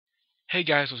Hey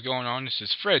guys, what's going on? This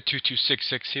is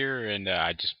Fred2266 here, and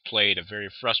I just played a very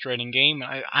frustrating game.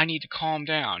 I need to calm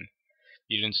down.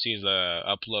 You didn't see the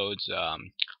uploads.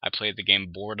 I played the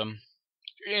game Boredom.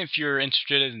 If you're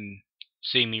interested in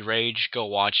seeing me rage, go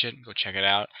watch it. Go check it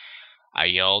out. I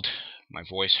yelled. My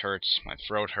voice hurts. My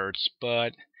throat hurts.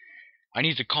 But I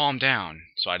need to calm down.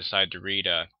 So I decided to read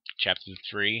Chapter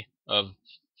 3 of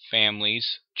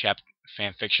Families,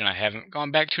 fan fiction I haven't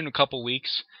gone back to in a couple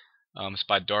weeks. It's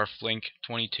by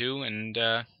Darflink22,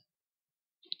 and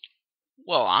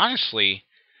well, honestly,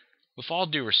 with all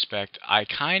due respect, I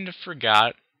kind of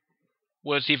forgot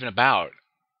what it's even about.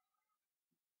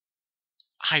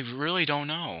 I really don't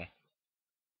know.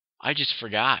 I just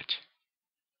forgot.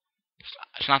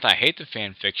 It's not that I hate the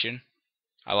fan fiction.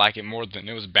 I like it more than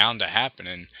it was bound to happen,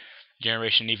 and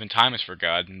Generation Even Time is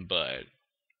forgotten, but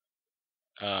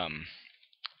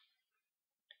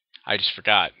I just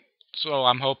forgot. So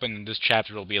I'm hoping this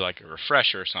chapter will be like a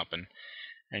refresher or something.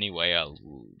 Anyway,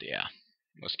 yeah,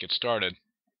 let's get started.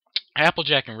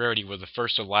 Applejack and Rarity were the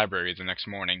first to the library the next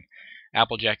morning.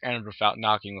 Applejack entered without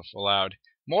knocking with a loud,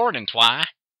 "Morning, Twi."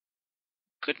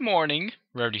 "Good morning,"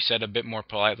 Rarity said a bit more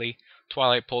politely.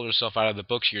 Twilight pulled herself out of the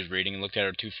book she was reading and looked at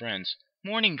her two friends.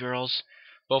 "Morning, girls."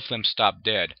 Both of them stopped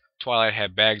dead. Twilight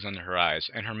had bags under her eyes,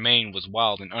 and her mane was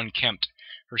wild and unkempt.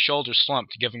 Her shoulders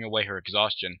slumped, giving away her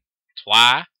exhaustion.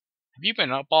 "Twi, have you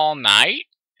been up all night?"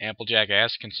 Applejack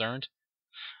asked, concerned.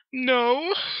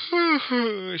 "No,"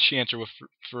 she answered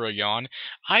for a yawn.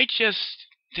 "I just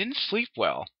didn't sleep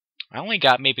well. I only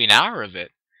got maybe an hour of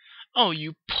it." "Oh,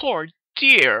 you poor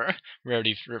dear,"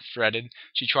 Rarity fretted.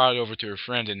 She trotted over to her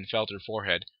friend and felt her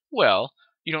forehead. "Well,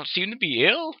 you don't seem to be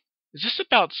ill. Is this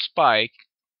about Spike?"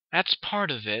 "That's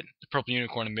part of it," the Purple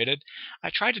Unicorn admitted.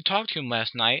 "I tried to talk to him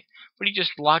last night, but he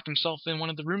just locked himself in one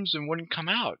of the rooms and wouldn't come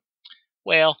out."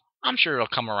 "Well, I'm sure he'll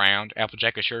come around,"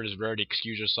 Applejack assured as Rarity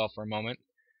excused herself for a moment.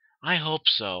 "I hope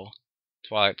so,"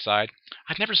 Twilight sighed.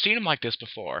 "I've never seen him like this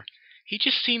before. He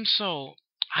just seems so,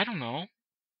 I don't know,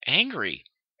 angry."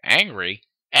 "Angry?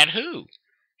 At who?"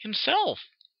 "Himself,"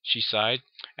 she sighed.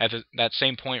 At that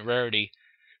same point Rarity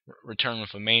returned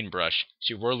with a mane brush.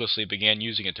 She wordlessly began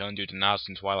using it to undo the knots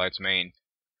in Twilight's mane.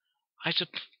 I, sup-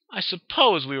 I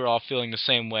suppose we were all feeling the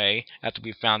same way after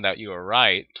we found out you were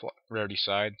right," Rarity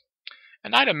sighed.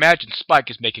 "And I'd imagine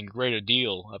Spike is making a greater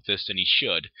deal of this than he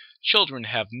should. Children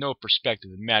have no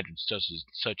perspective imagined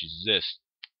such as this.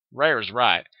 Rare's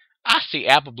right. I see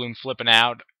Apple Bloom flipping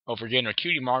out over getting her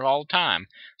cutie mark all the time.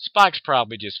 Spike's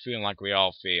probably just feeling like we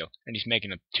all feel, and he's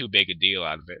making too big a deal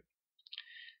out of it."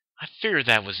 "I figured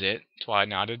that was it," Twilight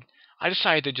nodded. "I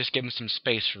decided to just give him some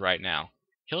space for right now.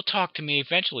 He'll talk to me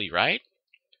eventually, right?"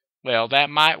 "Well,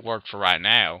 that might work for right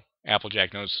now,"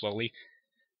 Applejack nodded slowly,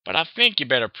 "but I think you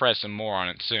better press him more on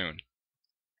it soon."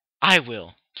 "I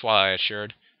will," Twilight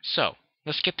assured. "So,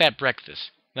 let's get that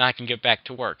breakfast. Then I can get back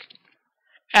to work."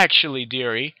 "Actually,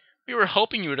 dearie, we were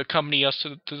hoping you would accompany us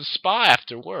to the spa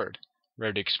afterward,"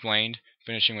 Rarity explained,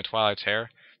 finishing with Twilight's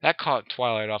hair. That caught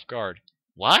Twilight off guard.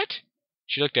 "What?"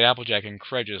 She looked at Applejack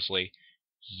incredulously.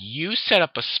 "You set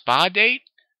up a spa date?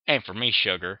 Ain't for me,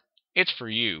 sugar. It's for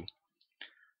you."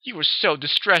 "You were so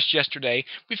distressed yesterday,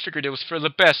 we figured it was for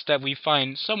the best that we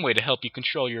find some way to help you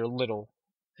control your little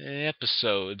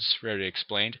episodes," Rarity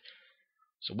explained.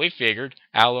 "So we figured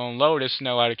Aloe and Lotus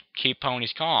know how to keep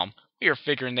ponies calm. We were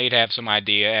figuring they'd have some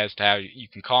idea as to how you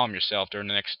can calm yourself during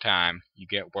the next time you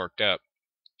get worked up.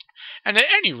 And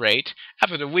at any rate,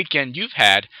 after the weekend you've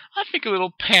had, I think a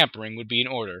little pampering would be in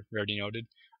order," Rarity noted.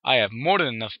 "I have more than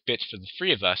enough bits for the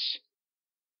three of us."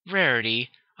 "Rarity,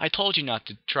 I told you not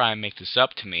to try and make this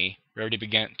up to me,"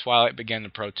 Twilight began to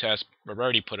protest, but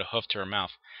Rarity put a hoof to her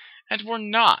mouth. "And we're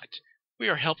not. We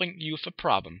are helping you with a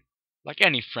problem, like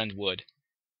any friend would."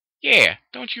 "Yeah,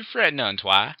 don't you fret none,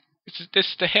 Twi. This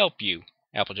is to help you,"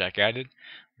 Applejack added.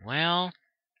 "Well,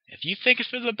 if you think it's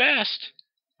for the best.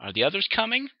 Are the others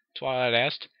coming?" Twilight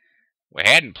asked. "We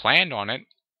hadn't planned on it,"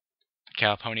 the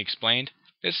cow pony explained.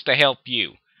 "This is to help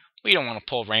you. We don't want to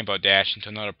pull Rainbow Dash into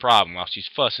another problem while she's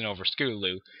fussing over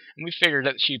Scootaloo, and we figured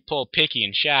that she'd pull Picky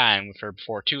and Shy in with her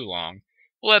before too long.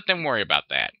 We'll let them worry about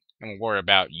that, and we'll worry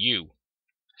about you."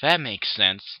 "That makes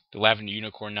sense," the Lavender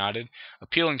Unicorn nodded.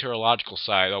 Appealing to her logical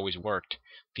side always worked.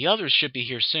 "The others should be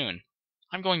here soon.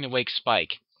 I'm going to wake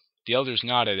Spike." The others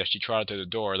nodded as she trotted to the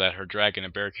door that her dragon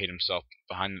had barricaded himself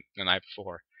behind the night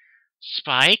before.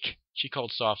 "Spike," she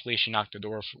called softly as she knocked the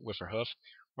door with her hoof.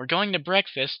 "We're going to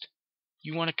breakfast.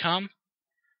 You want to come?"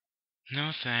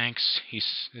 "No, thanks,"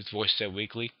 his voice said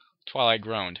weakly. Twilight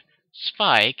groaned.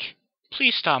 "Spike,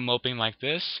 please stop moping like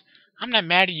this. I'm not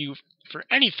mad at you for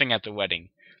anything at the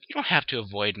wedding. You don't have to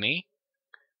avoid me."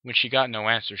 When she got no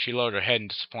answer, she lowered her head in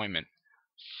disappointment.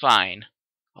 Fine.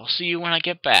 I'll see you when I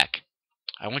get back.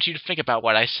 I want you to think about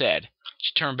what I said.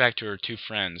 She turned back to her two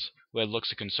friends, who had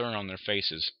looks of concern on their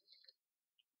faces.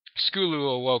 Skulu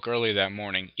awoke early that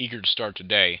morning, eager to start the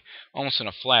day. Almost in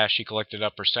a flash, she collected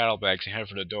up her saddlebags and headed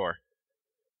for the door.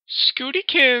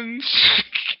 "Scootykins!"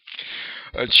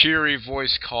 a cheery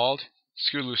voice called.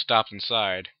 Skulu stopped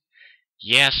inside.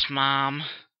 "Yes, Mom?"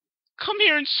 "Come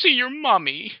here and see your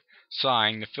mummy."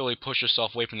 Sighing, the filly pushed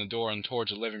herself away from the door and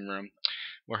towards the living room,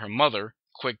 where her mother,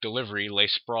 quick delivery, lay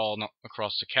sprawled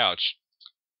across the couch.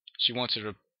 She wants you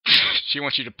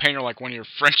to paint her like one of your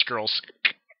French girls.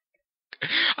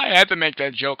 I had to make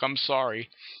that joke, I'm sorry.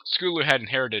 Skulu had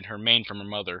inherited her mane from her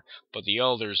mother, but the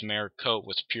elder's mare coat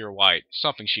was pure white,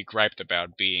 something she griped about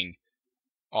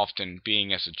often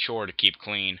being as a chore to keep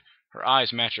clean. Her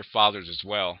eyes matched her father's as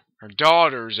well. Her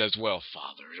daughter's as well,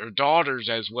 her daughter's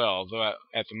as well, though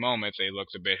at the moment they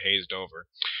looked a bit hazed over.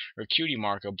 Her cutie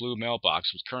mark, a blue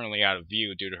mailbox, was currently out of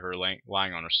view due to her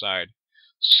lying on her side.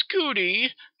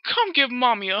 "Scooty, come give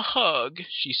Mommy a hug,"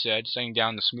 she said, setting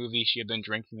down the smoothie she had been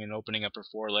drinking and opening up her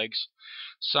forelegs.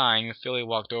 Sighing, the filly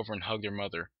walked over and hugged her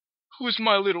mother. "Who's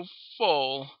my little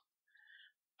foal?"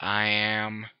 "I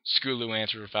am," Skulu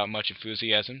answered without much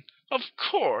enthusiasm. "Of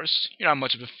course. You're not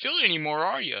much of a filly any more,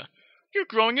 are you? You're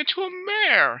growing into a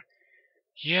mare."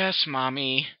 "Yes,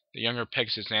 Mommy," the younger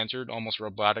Pegasus answered, almost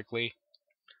robotically.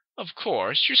 "Of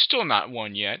course. You're still not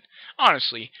one yet.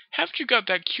 Honestly, haven't you got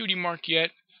that cutie mark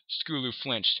yet?" Skulu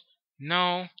flinched.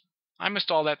 "No. I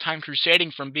missed all that time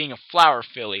crusading from being a flower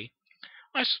filly."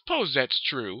 "I suppose that's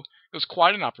true. It was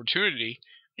quite an opportunity.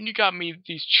 And you got me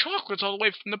these chocolates all the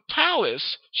way from the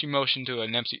palace." She motioned to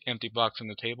an empty box on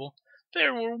the table. "They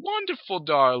were wonderful,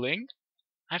 darling."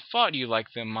 "I thought you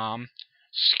liked them, Mom."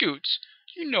 "Scoots,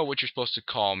 you know what you're supposed to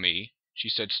call me," she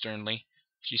said sternly.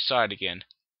 She sighed again.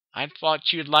 "I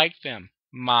thought you'd like them,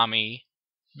 Mommy."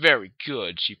 "Very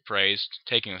good," she praised,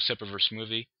 taking a sip of her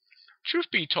smoothie. "Truth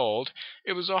be told,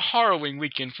 it was a harrowing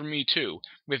weekend for me, too.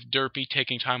 With Derpy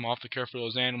taking time off to care for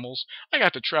those animals, I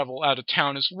got to travel out of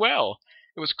town as well.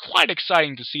 It was quite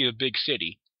exciting to see the big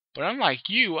city. But unlike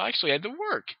you, I actually had to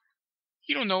work.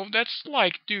 You don't know what that's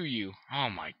like, do you? Oh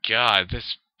my God,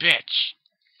 this bitch."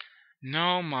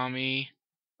 "No, Mommy."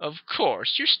 "Of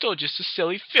course, you're still just a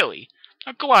silly filly.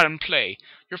 Now go out and play.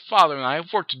 Your father and I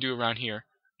have work to do around here.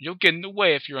 You'll get in the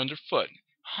way if you're underfoot."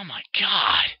 Oh my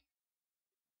God.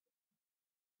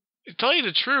 To tell you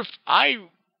the truth, I'd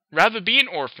rather be an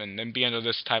orphan than be under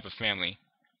this type of family.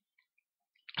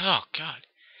 Oh, God.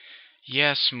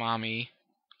 "Yes, Mommy."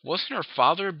 Wasn't her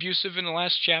father abusive in the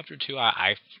last chapter, too?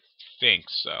 I think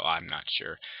so. I'm not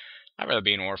sure. I'd rather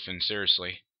be an orphan,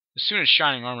 seriously. As soon as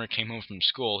Shining Armor came home from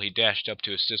school, he dashed up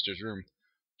to his sister's room.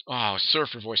 Oh,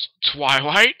 surfer voice.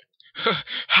 "Twilight?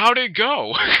 How'd it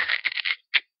go?"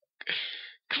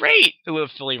 "Great!" The little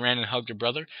filly ran and hugged her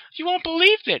brother. "You won't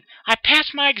believe it! I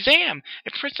passed my exam,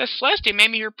 and Princess Celestia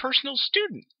made me her personal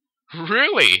student."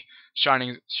 "Really?"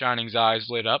 Shining's eyes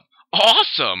lit up.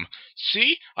 "Awesome!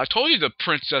 See? I told you the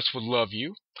princess would love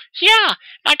you." "Yeah, and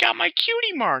I got my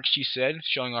cutie mark," she said,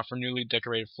 showing off her newly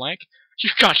decorated flank. "You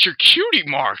got your cutie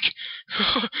mark!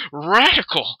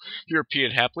 Radical!" he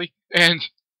repeated happily. And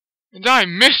I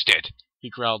missed it!" he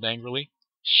growled angrily.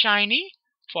 "Shiny?"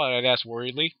 Twilight asked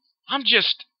worriedly. "I'm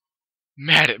just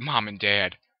mad at Mom and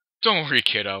Dad." "Don't worry,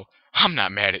 kiddo. I'm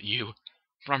not mad at you.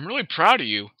 But I'm really proud of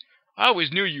you. I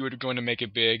always knew you were going to make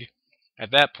it big."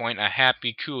 At that point, a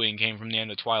happy cooing came from the end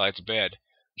of Twilight's bed.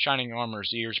 Shining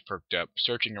Armor's ears perked up,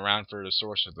 searching around for the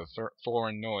source of the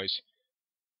foreign noise.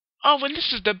 "Oh, and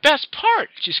this is the best part!"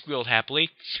 she squealed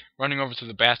happily, running over to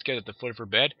the basket at the foot of her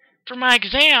bed. "For my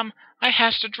exam, I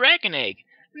hatched a dragon egg,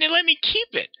 and they let me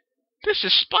keep it. This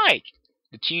is Spike."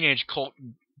 The teenage colt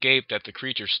gaped at the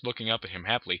creature looking up at him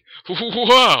happily.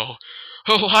 "Whoa!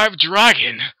 A live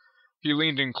dragon!" He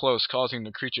leaned in close, causing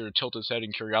the creature to tilt its head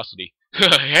in curiosity.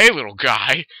 "Hey, little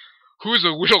guy! Who's a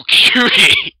little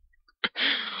cutie?"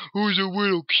 "Who's a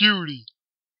little cutie?"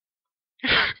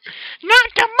 "Not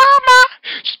the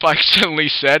mama!" Spike suddenly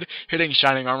said, hitting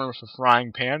Shining Armor with a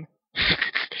frying pan.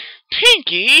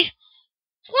 "Pinky!"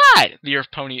 "What?" the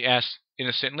Earth Pony asked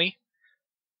innocently.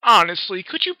 "Honestly,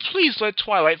 could you please let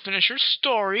Twilight finish her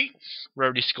story?"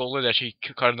 Rarity scolded as she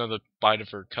cut another bite of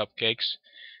her cupcakes.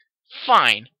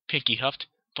 "Fine," Pinky huffed,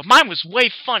 "but mine was way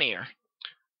funnier."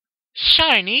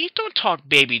 "Shiny, don't talk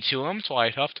baby to him,"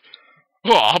 Twilight huffed.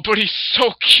 "Aw, but he's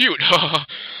so cute,"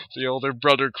 the older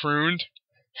brother crooned,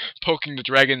 poking the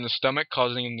dragon in the stomach,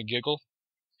 causing him to giggle.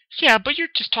 "Yeah, but you're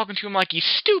just talking to him like he's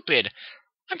stupid.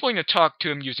 I'm going to talk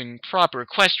to him using proper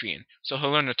equestrian, so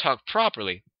he'll learn to talk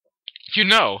properly." You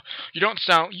know, you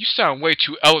sound way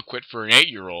too eloquent for an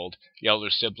 8-year-old, the elder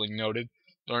sibling noted,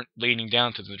 leaning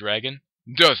down to the dragon.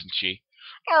 Doesn't she?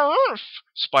 Arf!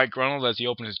 Spike grunted as he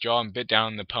opened his jaw and bit down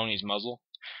on the pony's muzzle.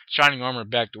 Shining Armor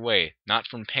backed away, not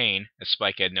from pain, as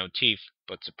Spike had no teeth,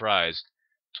 but surprise.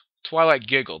 Twilight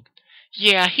giggled.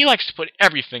 Yeah, he likes to put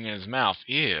everything in his mouth.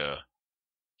 Ew.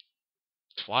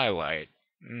 Twilight.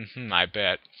 I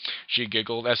bet. She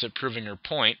giggled, as if proving her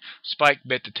point. Spike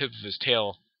bit the tip of his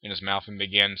tail in his mouth and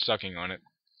began sucking on it.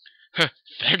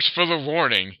 Thanks for the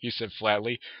warning, he said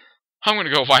flatly. I'm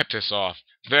gonna go wipe this off.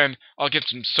 Then I'll get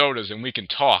some sodas and we can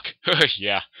talk.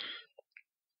 Yeah.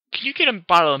 Can you get a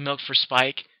bottle of milk for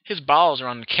Spike? His bottles are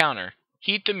on the counter.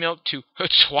 Heat the milk to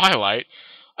Twilight.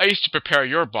 I used to prepare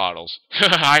your bottles.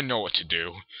 I know what to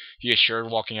do, he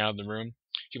assured, walking out of the room.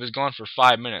 He was gone for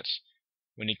 5 minutes.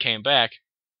 When he came back,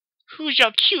 Who's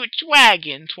your cute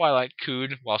dragon? Twilight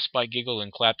cooed, while Spike giggled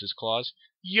and clapped his claws.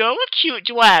 You're a cute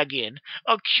dragon.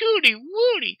 A cutie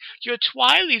Woody. You're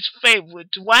Twilight's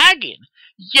favorite dragon.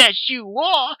 Yes, you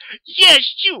are.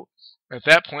 Yes, you. At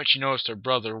that point, she noticed her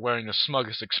brother wearing the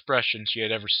smuggest expression she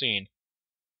had ever seen.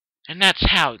 And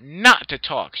that's how not to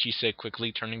talk, she said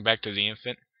quickly, turning back to the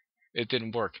infant. It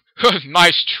didn't work.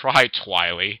 Nice try,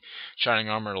 Twilight, Shining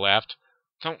Armor laughed.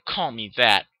 Don't call me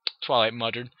that, Twilight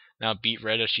muttered, now beet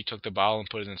red as she took the bottle and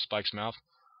put it in Spike's mouth.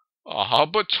 Aw,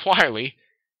 but Twilight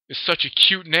is such a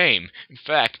cute name. In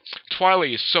fact,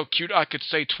 Twilight is so cute I could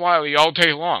say Twilight all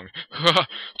day long.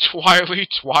 Twilight,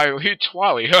 Twilight,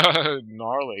 Twilight.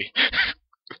 Gnarly.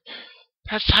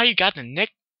 That's how you got the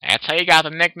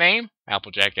nickname?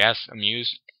 Applejack asked,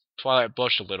 amused. Twilight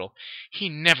blushed a little. He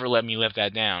never let me live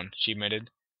that down, she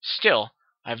admitted. Still,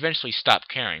 I eventually stopped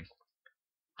caring.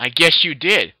 I guess you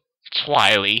did,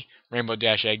 Twilight, Rainbow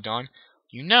Dash egged on.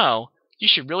 You know, you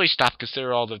should really stop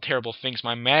considering all the terrible things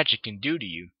my magic can do to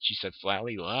you, she said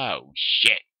flatly. Oh,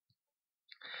 shit.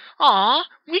 Aw,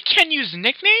 we can use the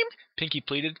nickname? Pinky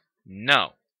pleaded.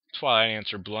 No, Twilight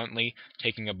answered bluntly,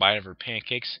 taking a bite of her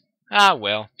pancakes. Ah,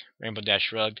 well, Rainbow Dash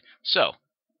shrugged. So,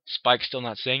 Spike still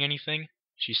not saying anything?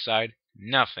 She sighed.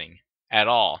 Nothing. At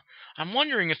all. I'm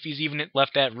wondering if he's even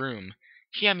left that room.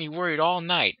 He had me worried all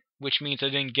night, which means I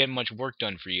didn't get much work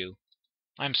done for you.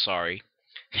 I'm sorry.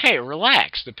 Hey,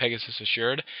 relax, the Pegasus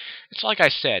assured. It's like I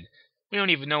said. We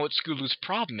don't even know what Scootaloo's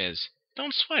problem is.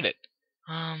 Don't sweat it.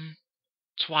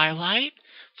 Twilight?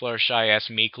 Fluttershy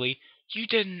asked meekly. You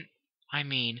didn't...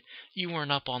 you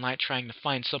weren't up all night trying to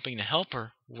find something to help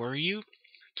her, were you?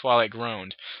 Twilight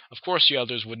groaned. Of course the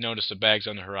others would notice the bags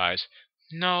under her eyes.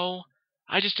 No,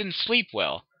 I just didn't sleep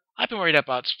well. I've been worried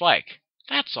about Spike.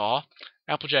 That's all.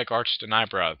 Applejack arched an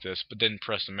eyebrow at this, but didn't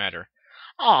press the matter.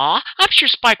 Aw, I'm sure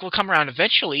Spike will come around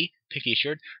eventually, Pinky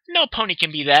assured. No pony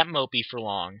can be that mopey for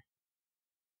long.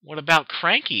 What about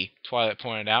Cranky? Twilight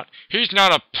pointed out. He's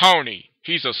not a pony.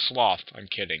 He's a sloth. I'm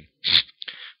kidding.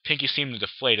 Pinky seemed to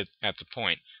deflate at the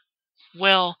point.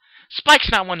 Well,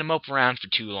 Spike's not one to mope around for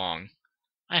too long.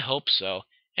 I hope so.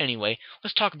 Anyway,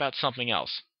 let's talk about something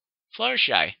else.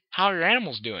 Fluttershy, how are your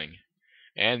animals doing?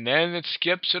 And then it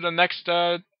skips to the next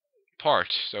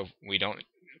part, so we don't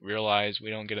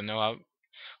get to know how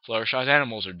Fluttershy's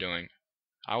animals are doing.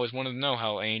 I always wanted to know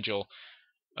how Angel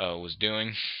was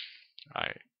doing.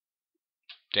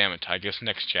 Damn it, I guess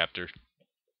next chapter.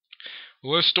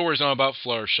 Well, this story's not about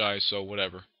Fluttershy, so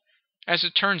whatever. As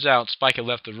it turns out, Spike had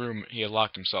left the room he had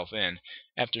locked himself in.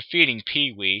 After feeding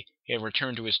Pee-wee, he had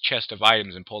returned to his chest of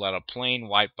items and pulled out a plain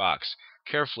white box.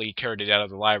 Carefully, he carried it out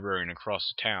of the library and across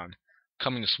the town.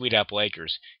 Coming to Sweet Apple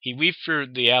Acres, he weaved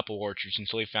through the apple orchards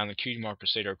until he found the Cutie Mark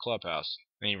Crusader clubhouse.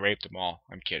 Then he raped them all.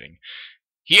 I'm kidding.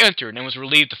 He entered and was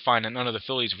relieved to find that none of the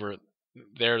fillies were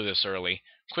there this early.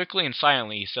 Quickly and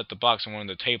silently, he set the box on one of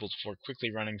the tables before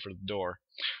quickly running for the door.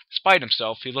 Despite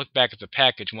himself, he looked back at the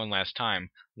package one last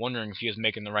time, wondering if he was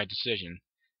making the right decision.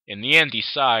 In the end, he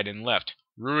sighed and left,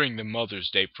 ruining the Mother's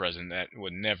Day present that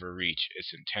would never reach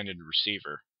its intended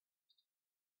receiver.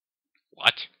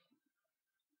 What?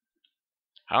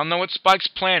 I don't know what Spike's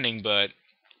planning, but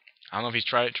I don't know if he's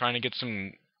trying to get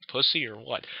some pussy or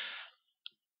what.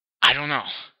 I don't know.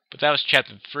 But that was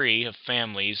chapter 3 of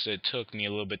Families. It took me a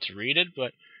little bit to read it,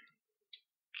 but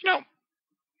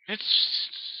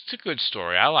it's a good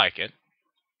story. I like it.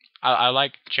 I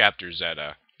like chapters that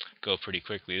go pretty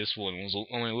quickly. This one was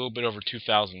only a little bit over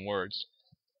 2,000 words.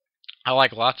 I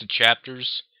like lots of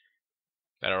chapters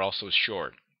that are also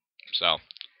short. So,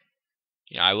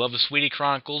 I love the Sweetie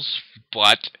Chronicles,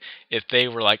 but if they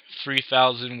were like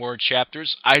 3,000 word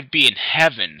chapters, I'd be in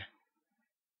heaven.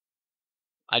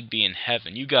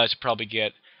 You guys probably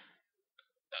get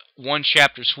one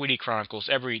chapter Sweetie Chronicles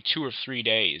every 2 or 3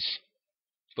 days.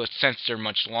 but since they're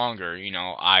much longer,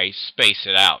 I space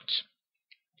it out.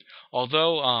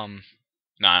 Although,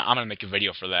 nah, I'm gonna make a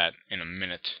video for that in a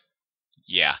minute.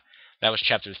 Yeah, that was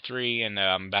chapter 3, and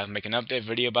I'm about to make an update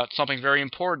video about something very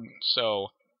important,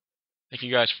 so thank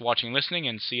you guys for watching and listening,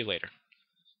 and see you later.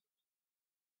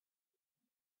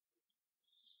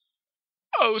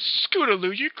 Oh,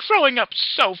 Scootaloo, you're growing up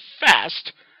so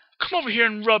fast! Come over here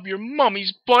and rub your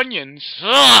mummy's bunions!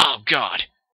 Oh, God!